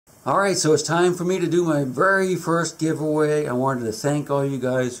Alright, so it's time for me to do my very first giveaway. I wanted to thank all you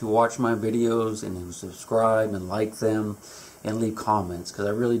guys who watch my videos and who subscribe and like them and leave comments, because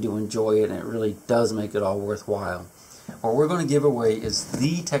I really do enjoy it and it really does make it all worthwhile. What we're going to give away is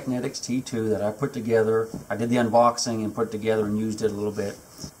the Teknetics T2 that I put together. I did the unboxing and put it together and used it a little bit.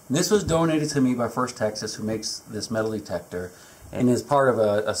 And this was donated to me by First Texas, who makes this metal detector. And as part of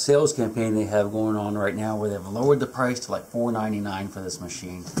a sales campaign they have going on right now where they've lowered the price to like $4.99 for this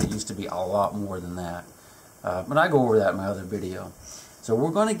machine. It used to be a lot more than that. But I go over that in my other video. So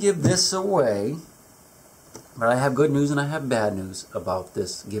we're going to give this away. But I have good news and I have bad news about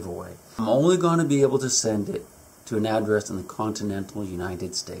this giveaway. I'm only going to be able to send it to an address in the continental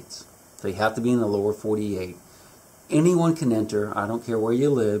United States. So you have to be in the lower 48. Anyone can enter. I don't care where you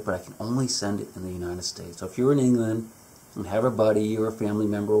live, but I can only send it in the United States. So if you're in England and have a buddy or a family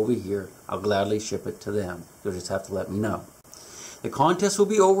member over here, I'll gladly ship it to them. You'll just have to let me know. The contest will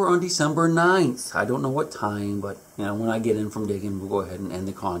be over on December 9th. I don't know what time, but when I get in from digging, we'll go ahead and end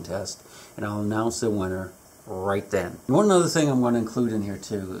the contest, and I'll announce the winner right then. One other thing I'm going to include in here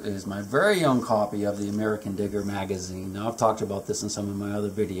too is my very own copy of the American Digger magazine. Now, I've talked about this in some of my other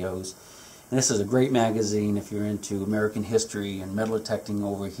videos, and this is a great magazine if you're into American history and metal detecting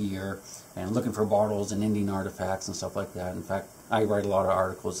over here and looking for bottles and Indian artifacts and stuff like that. In fact, I write a lot of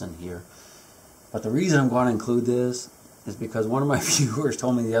articles in here. But the reason I'm going to include this is because one of my viewers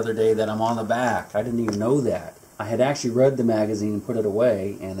told me the other day that I'm on the back. I didn't even know that. I had actually read the magazine and put it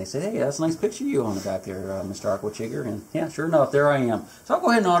away, and they said, hey, that's a nice picture of you on the back there, Mr. Aquachigger. And yeah, sure enough, there I am. So I'll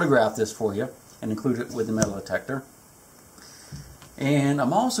go ahead and autograph this for you and include it with the metal detector. And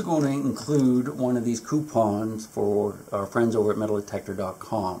I'm also going to include one of these coupons for our friends over at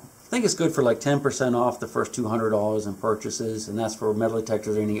metaldetector.com. I think it's good for like 10% off the first $200 in purchases, and that's for metal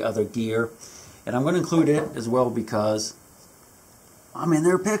detectors or any other gear. And I'm going to include it as well because I'm in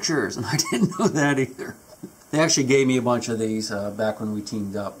their pictures, and I didn't know that either. They actually gave me a bunch of these back when we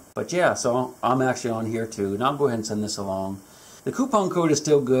teamed up. But yeah, so I'm actually on here too, and I'll go ahead and send this along. The coupon code is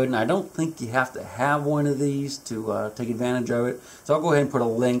still good, and I don't think you have to have one of these to take advantage of it. So I'll go ahead and put a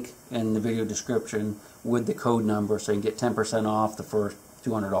link in the video description with the code number so you can get 10% off the first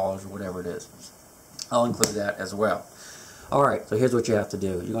 $200 or whatever it is. I'll include that as well. Alright, so here's what you have to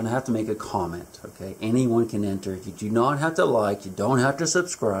do. You're going to have to make a comment, okay? Anyone can enter. You do not have to like, you don't have to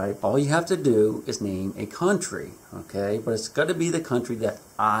subscribe. All you have to do is name a country, okay? But it's got to be the country that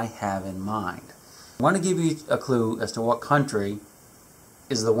I have in mind. I want to give you a clue as to what country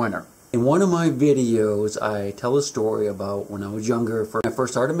is the winner. In one of my videos, I tell a story about when I was younger. When I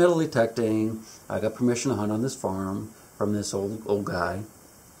first started metal detecting, I got permission to hunt on this farm from this old guy.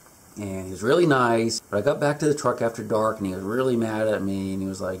 And he was really nice, but I got back to the truck after dark and he was really mad at me, and he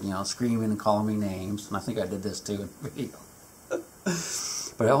was like, screaming and calling me names, and I think I did this too in the video.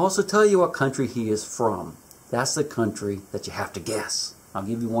 But I'll also tell you what country he is from. That's the country that you have to guess. I'll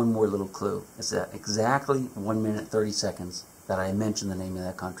give you one more little clue. It's at exactly 1 minute 30 seconds that I mentioned the name of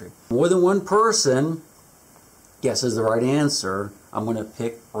that country. More than one person guesses the right answer, I'm going to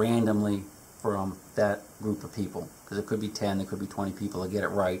pick randomly from that group of people. Because it could be 10, it could be 20 people that get it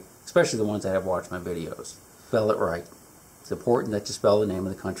right, especially the ones that have watched my videos. Spell it right. It's important that you spell the name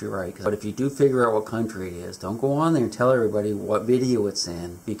of the country right. But if you do figure out what country it is, don't go on there and tell everybody what video it's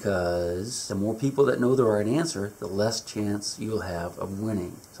in, because the more people that know the right answer, the less chance you'll have of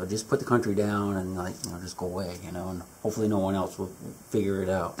winning. So just put the country down and just go away, and hopefully no one else will figure it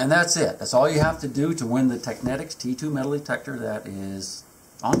out. And that's it. That's all you have to do to win the Teknetics T2 metal detector that is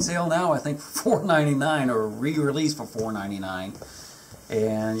on sale now, I think, for $4.99 or re-released for $4.99.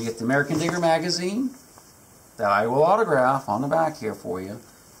 And you get the American Digger magazine that I will autograph on the back here for you,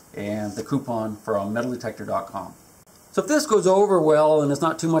 and the coupon from metaldetector.com. So if this goes over well and it's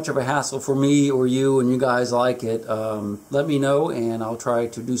not too much of a hassle for me or you and you guys like it, let me know, and I'll try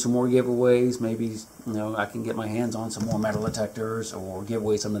to do some more giveaways. Maybe I can get my hands on some more metal detectors or give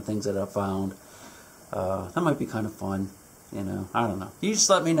away some of the things that I've found. That might be kind of fun. I don't know. You just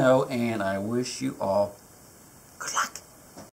let me know, and I wish you all good luck.